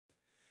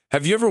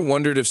Have you ever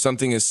wondered if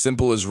something as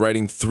simple as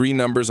writing 3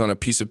 numbers on a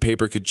piece of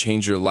paper could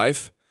change your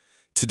life?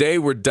 Today,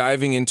 we're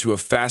diving into a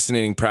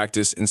fascinating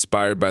practice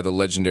inspired by the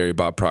legendary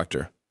Bob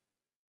Proctor.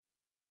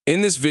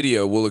 In this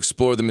video, we'll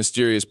explore the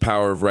mysterious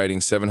power of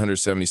writing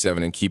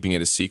 777 and keeping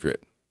it a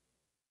secret.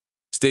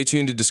 Stay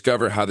tuned to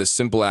discover how this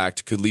simple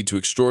act could lead to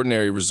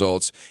extraordinary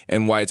results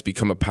and why it's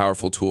become a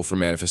powerful tool for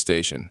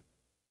manifestation.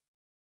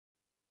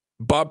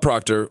 Bob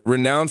Proctor,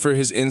 renowned for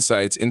his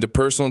insights into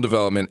personal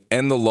development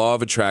and the law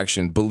of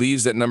attraction,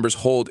 believes that numbers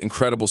hold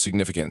incredible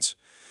significance.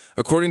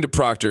 According to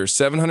Proctor,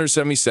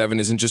 777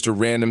 isn't just a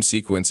random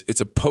sequence,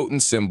 it's a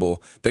potent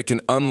symbol that can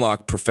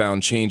unlock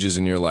profound changes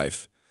in your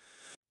life.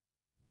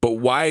 But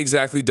why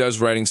exactly does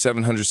writing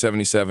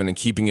 777 and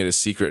keeping it a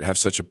secret have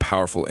such a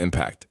powerful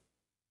impact?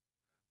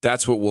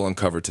 That's what we'll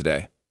uncover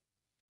today.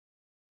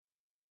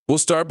 We'll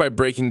start by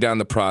breaking down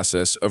the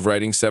process of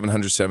writing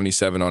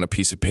 777 on a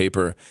piece of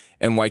paper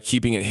and why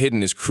keeping it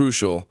hidden is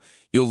crucial.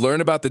 You'll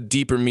learn about the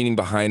deeper meaning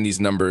behind these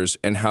numbers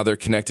and how they're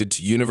connected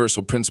to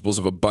universal principles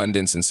of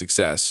abundance and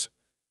success.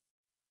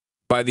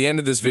 By the end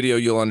of this video,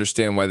 you'll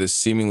understand why this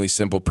seemingly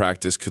simple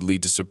practice could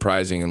lead to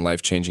surprising and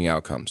life-changing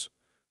outcomes.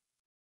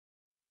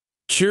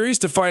 Curious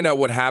to find out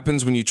what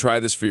happens when you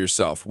try this for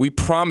yourself? We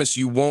promise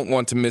you won't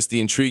want to miss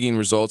the intriguing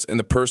results and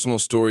the personal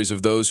stories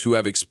of those who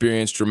have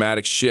experienced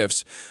dramatic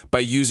shifts by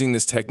using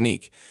this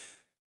technique.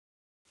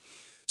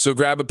 So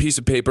grab a piece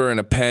of paper and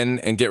a pen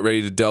and get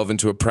ready to delve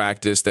into a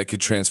practice that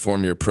could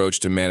transform your approach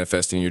to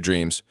manifesting your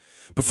dreams.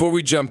 Before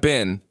we jump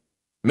in,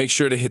 make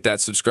sure to hit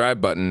that subscribe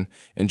button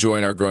and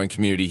join our growing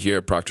community here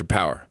at Proctor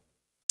Power.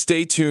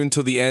 Stay tuned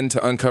till the end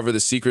to uncover the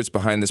secrets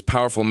behind this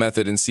powerful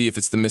method and see if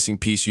it's the missing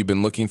piece you've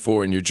been looking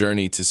for in your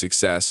journey to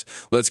success.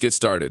 Let's get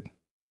started.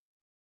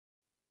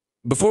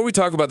 Before we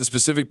talk about the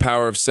specific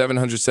power of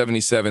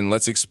 777,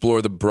 let's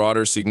explore the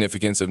broader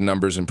significance of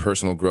numbers in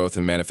personal growth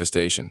and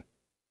manifestation.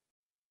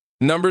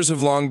 Numbers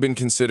have long been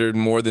considered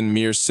more than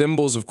mere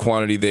symbols of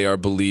quantity. They are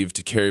believed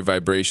to carry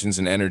vibrations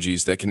and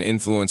energies that can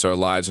influence our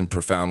lives in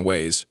profound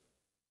ways.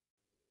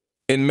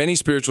 In many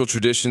spiritual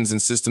traditions and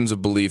systems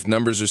of belief,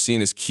 numbers are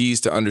seen as keys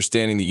to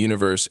understanding the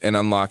universe and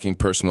unlocking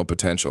personal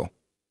potential.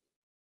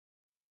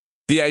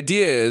 The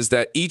idea is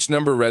that each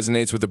number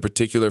resonates with a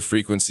particular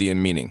frequency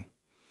and meaning.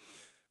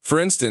 For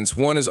instance,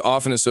 1 is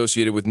often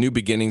associated with new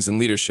beginnings and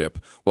leadership,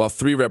 while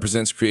 3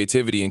 represents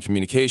creativity and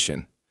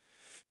communication.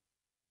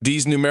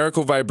 These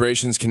numerical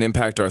vibrations can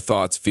impact our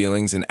thoughts,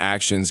 feelings, and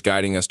actions,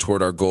 guiding us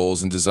toward our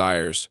goals and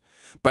desires.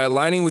 By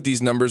aligning with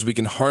these numbers, we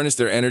can harness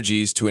their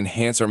energies to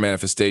enhance our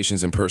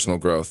manifestations and personal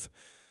growth.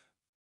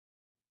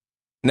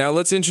 Now,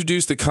 let's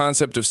introduce the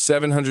concept of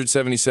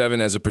 777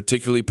 as a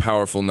particularly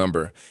powerful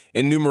number.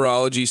 In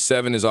numerology,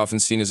 7 is often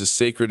seen as a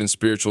sacred and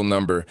spiritual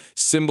number,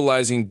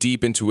 symbolizing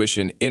deep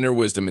intuition, inner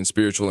wisdom, and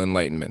spiritual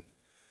enlightenment.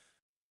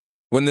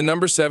 When the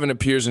number 7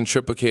 appears in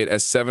triplicate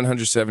as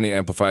 770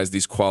 amplifies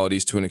these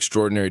qualities to an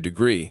extraordinary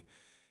degree,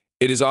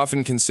 it is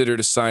often considered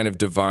a sign of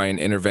divine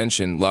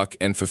intervention, luck,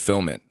 and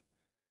fulfillment.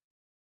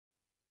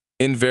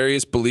 In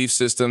various belief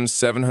systems,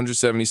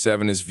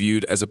 777 is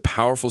viewed as a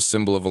powerful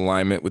symbol of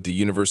alignment with the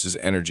universe's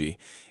energy.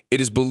 It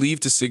is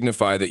believed to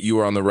signify that you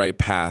are on the right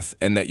path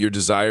and that your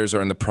desires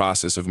are in the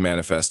process of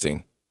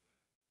manifesting.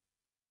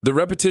 The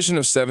repetition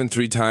of 7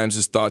 3 times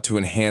is thought to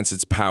enhance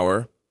its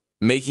power,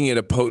 making it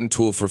a potent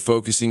tool for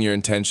focusing your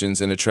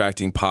intentions and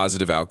attracting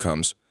positive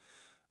outcomes.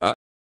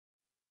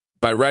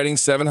 By writing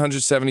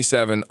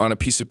 777 on a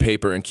piece of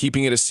paper and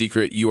keeping it a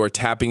secret, you are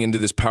tapping into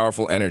this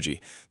powerful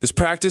energy. This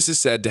practice is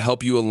said to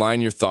help you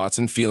align your thoughts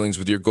and feelings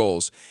with your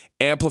goals,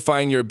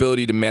 amplifying your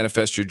ability to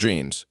manifest your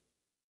dreams.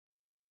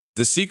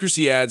 The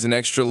secrecy adds an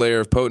extra layer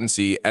of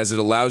potency as it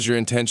allows your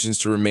intentions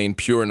to remain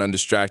pure and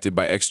undistracted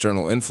by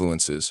external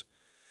influences.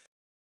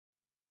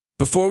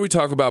 Before we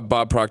talk about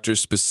Bob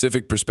Proctor's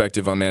specific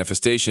perspective on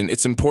manifestation,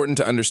 it's important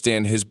to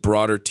understand his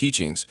broader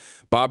teachings.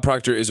 Bob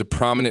Proctor is a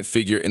prominent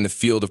figure in the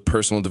field of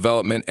personal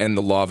development and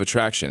the law of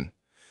attraction.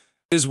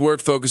 His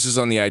work focuses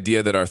on the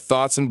idea that our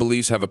thoughts and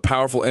beliefs have a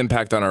powerful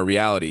impact on our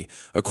reality.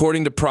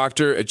 According to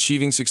Proctor,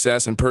 achieving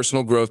success and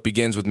personal growth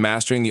begins with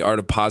mastering the art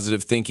of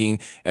positive thinking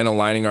and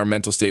aligning our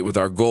mental state with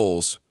our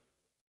goals.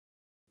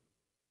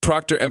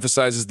 Proctor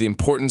emphasizes the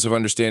importance of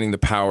understanding the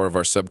power of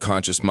our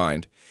subconscious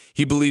mind.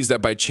 He believes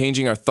that by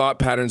changing our thought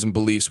patterns and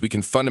beliefs, we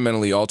can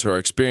fundamentally alter our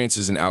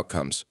experiences and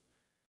outcomes.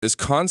 This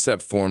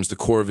concept forms the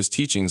core of his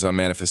teachings on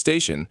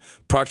manifestation.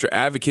 Proctor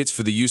advocates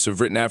for the use of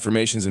written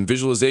affirmations and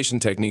visualization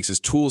techniques as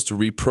tools to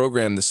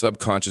reprogram the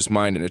subconscious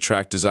mind and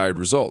attract desired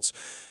results.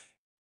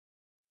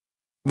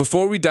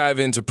 Before we dive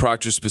into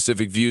Proctor's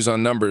specific views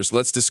on numbers,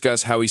 let's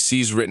discuss how he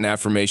sees written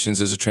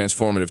affirmations as a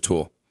transformative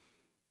tool.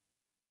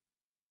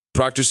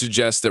 Proctor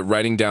suggests that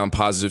writing down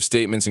positive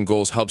statements and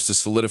goals helps to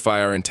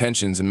solidify our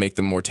intentions and make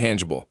them more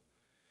tangible.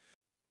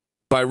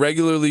 By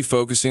regularly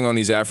focusing on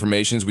these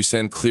affirmations, we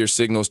send clear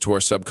signals to our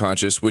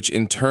subconscious, which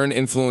in turn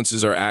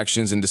influences our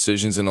actions and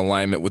decisions in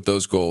alignment with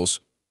those goals.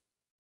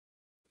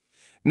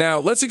 Now,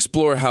 let's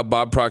explore how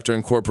Bob Proctor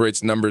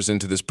incorporates numbers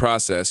into this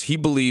process. He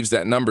believes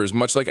that numbers,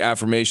 much like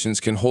affirmations,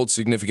 can hold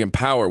significant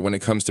power when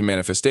it comes to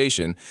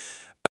manifestation.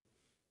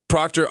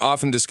 Proctor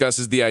often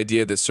discusses the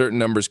idea that certain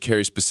numbers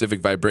carry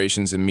specific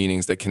vibrations and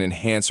meanings that can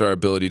enhance our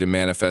ability to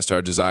manifest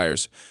our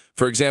desires.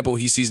 For example,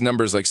 he sees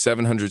numbers like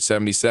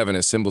 777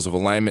 as symbols of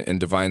alignment and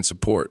divine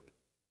support.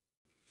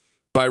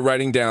 By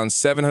writing down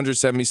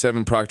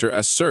 777, Proctor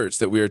asserts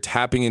that we are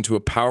tapping into a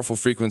powerful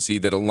frequency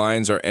that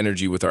aligns our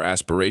energy with our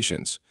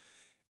aspirations.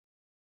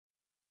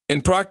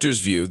 In Proctor's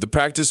view, the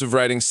practice of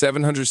writing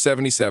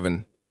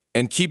 777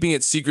 and keeping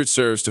it secret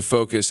serves to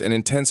focus and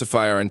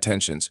intensify our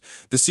intentions.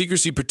 The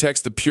secrecy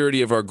protects the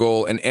purity of our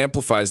goal and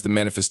amplifies the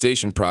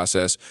manifestation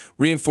process,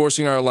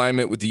 reinforcing our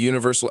alignment with the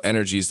universal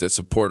energies that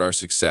support our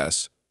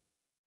success.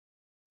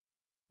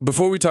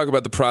 Before we talk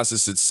about the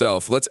process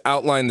itself, let's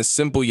outline the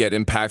simple yet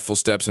impactful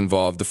steps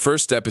involved. The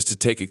first step is to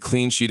take a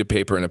clean sheet of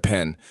paper and a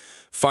pen.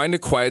 Find a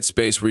quiet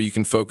space where you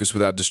can focus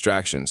without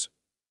distractions.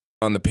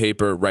 On the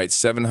paper, write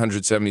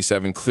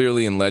 777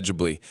 clearly and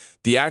legibly.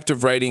 The act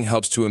of writing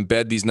helps to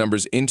embed these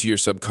numbers into your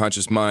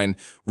subconscious mind,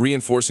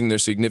 reinforcing their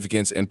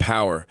significance and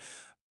power.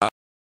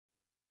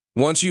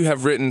 Once you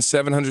have written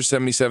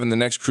 777, the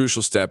next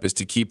crucial step is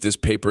to keep this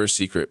paper a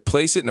secret.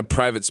 Place it in a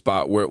private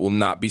spot where it will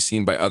not be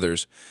seen by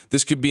others.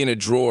 This could be in a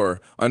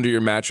drawer, under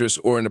your mattress,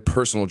 or in a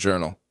personal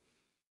journal.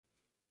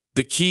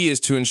 The key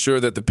is to ensure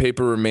that the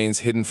paper remains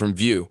hidden from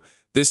view.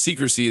 This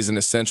secrecy is an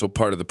essential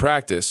part of the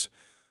practice.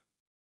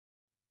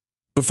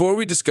 Before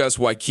we discuss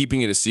why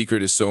keeping it a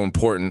secret is so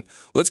important,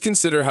 let's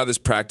consider how this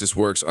practice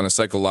works on a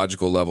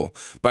psychological level.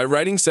 By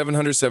writing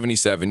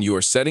 777, you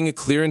are setting a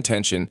clear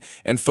intention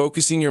and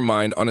focusing your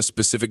mind on a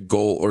specific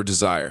goal or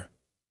desire.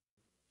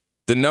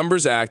 The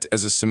numbers act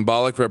as a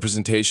symbolic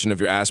representation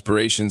of your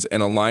aspirations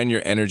and align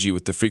your energy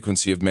with the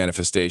frequency of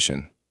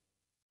manifestation.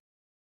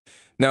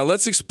 Now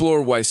let's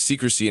explore why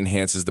secrecy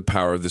enhances the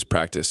power of this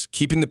practice.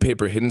 Keeping the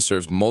paper hidden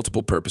serves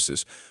multiple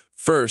purposes.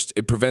 First,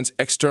 it prevents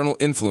external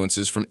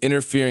influences from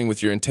interfering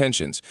with your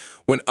intentions.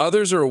 When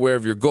others are aware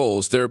of your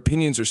goals, their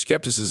opinions or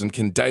skepticism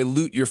can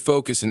dilute your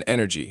focus and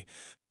energy.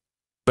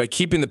 By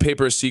keeping the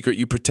paper a secret,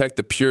 you protect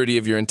the purity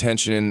of your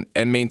intention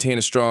and maintain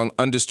a strong,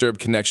 undisturbed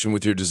connection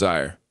with your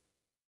desire.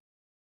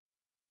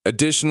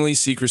 Additionally,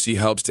 secrecy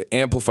helps to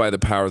amplify the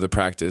power of the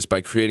practice by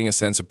creating a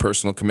sense of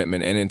personal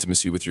commitment and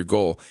intimacy with your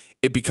goal.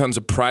 It becomes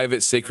a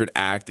private, sacred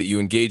act that you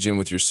engage in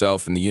with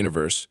yourself and the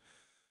universe.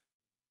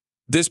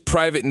 This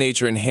private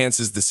nature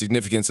enhances the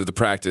significance of the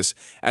practice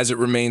as it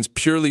remains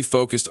purely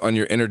focused on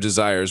your inner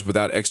desires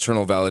without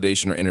external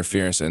validation or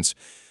interference.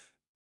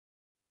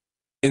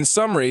 In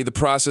summary, the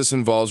process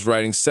involves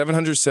writing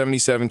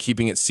 777,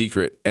 keeping it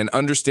secret, and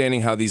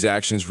understanding how these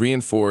actions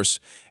reinforce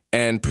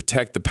and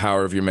protect the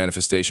power of your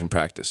manifestation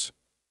practice.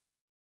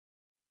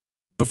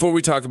 Before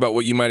we talk about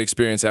what you might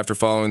experience after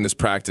following this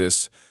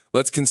practice,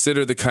 let's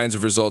consider the kinds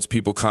of results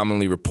people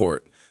commonly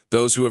report.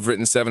 Those who have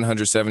written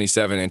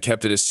 777 and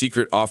kept it a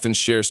secret often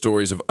share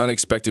stories of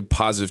unexpected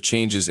positive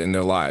changes in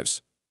their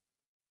lives.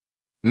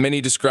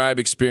 Many describe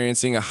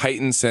experiencing a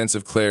heightened sense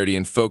of clarity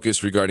and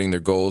focus regarding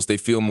their goals. They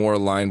feel more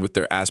aligned with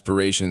their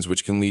aspirations,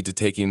 which can lead to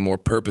taking more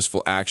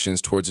purposeful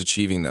actions towards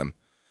achieving them.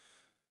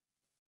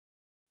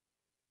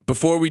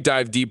 Before we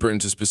dive deeper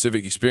into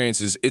specific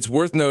experiences, it's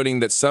worth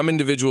noting that some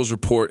individuals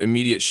report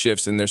immediate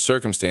shifts in their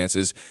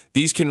circumstances.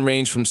 These can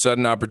range from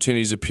sudden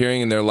opportunities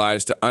appearing in their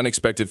lives to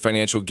unexpected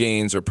financial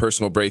gains or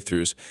personal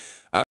breakthroughs.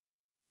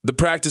 The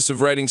practice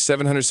of writing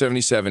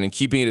 777 and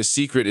keeping it a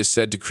secret is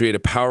said to create a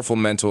powerful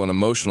mental and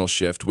emotional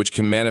shift, which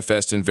can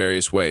manifest in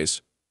various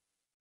ways.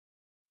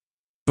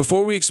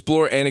 Before we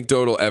explore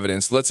anecdotal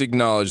evidence, let's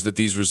acknowledge that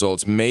these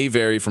results may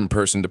vary from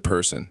person to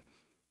person.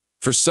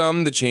 For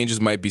some, the changes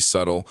might be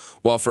subtle,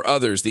 while for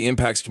others, the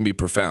impacts can be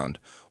profound.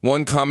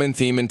 One common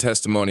theme in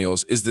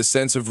testimonials is the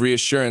sense of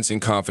reassurance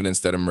and confidence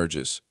that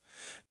emerges.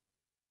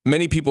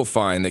 Many people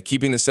find that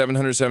keeping the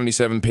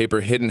 777 paper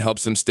hidden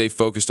helps them stay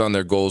focused on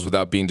their goals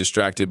without being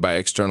distracted by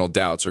external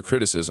doubts or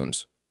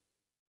criticisms.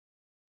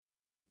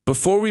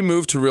 Before we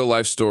move to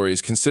real-life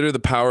stories, consider the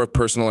power of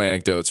personal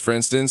anecdotes. For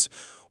instance,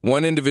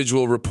 one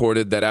individual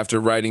reported that after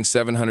writing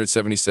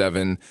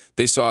 777,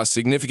 they saw a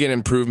significant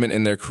improvement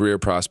in their career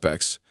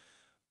prospects.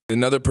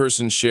 Another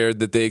person shared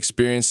that they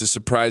experienced a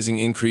surprising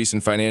increase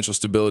in financial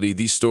stability.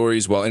 These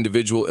stories, while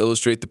individual,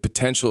 illustrate the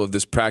potential of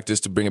this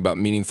practice to bring about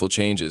meaningful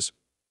changes.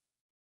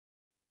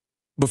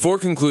 Before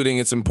concluding,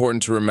 it's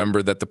important to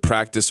remember that the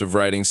practice of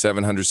writing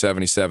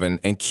 777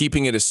 and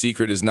keeping it a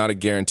secret is not a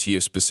guarantee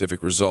of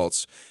specific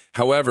results.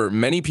 However,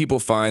 many people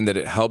find that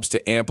it helps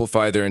to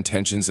amplify their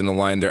intentions and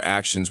align their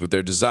actions with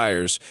their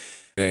desires.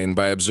 And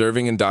by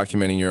observing and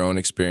documenting your own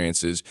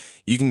experiences,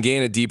 you can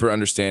gain a deeper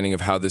understanding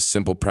of how this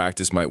simple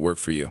practice might work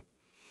for you.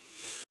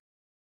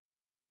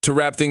 To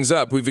wrap things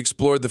up, we've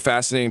explored the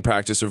fascinating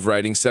practice of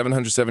writing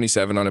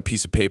 777 on a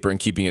piece of paper and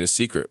keeping it a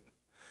secret.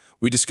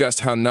 We discussed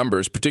how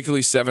numbers,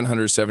 particularly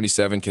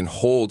 777, can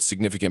hold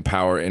significant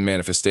power in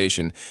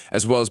manifestation,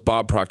 as well as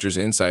Bob Proctor's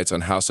insights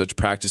on how such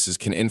practices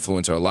can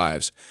influence our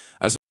lives.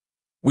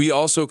 We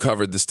also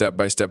covered the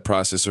step-by-step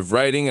process of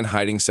writing and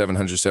hiding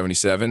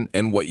 777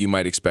 and what you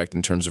might expect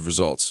in terms of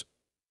results.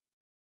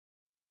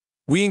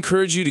 We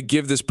encourage you to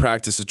give this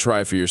practice a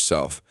try for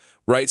yourself.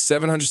 Write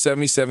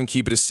 777,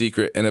 keep it a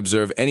secret, and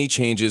observe any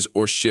changes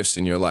or shifts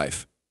in your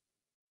life.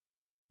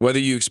 Whether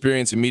you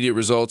experience immediate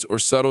results or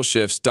subtle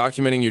shifts,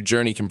 documenting your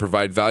journey can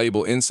provide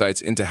valuable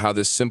insights into how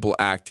this simple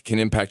act can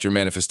impact your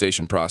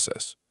manifestation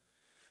process.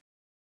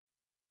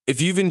 If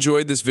you've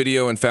enjoyed this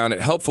video and found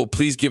it helpful,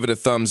 please give it a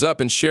thumbs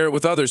up and share it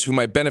with others who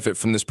might benefit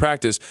from this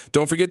practice.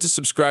 Don't forget to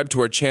subscribe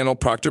to our channel,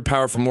 Proctor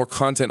Power, for more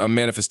content on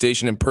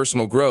manifestation and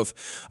personal growth.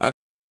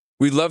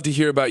 We'd love to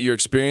hear about your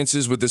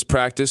experiences with this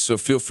practice, so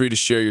feel free to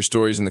share your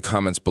stories in the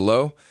comments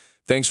below.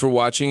 Thanks for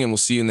watching, and we'll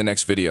see you in the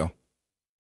next video.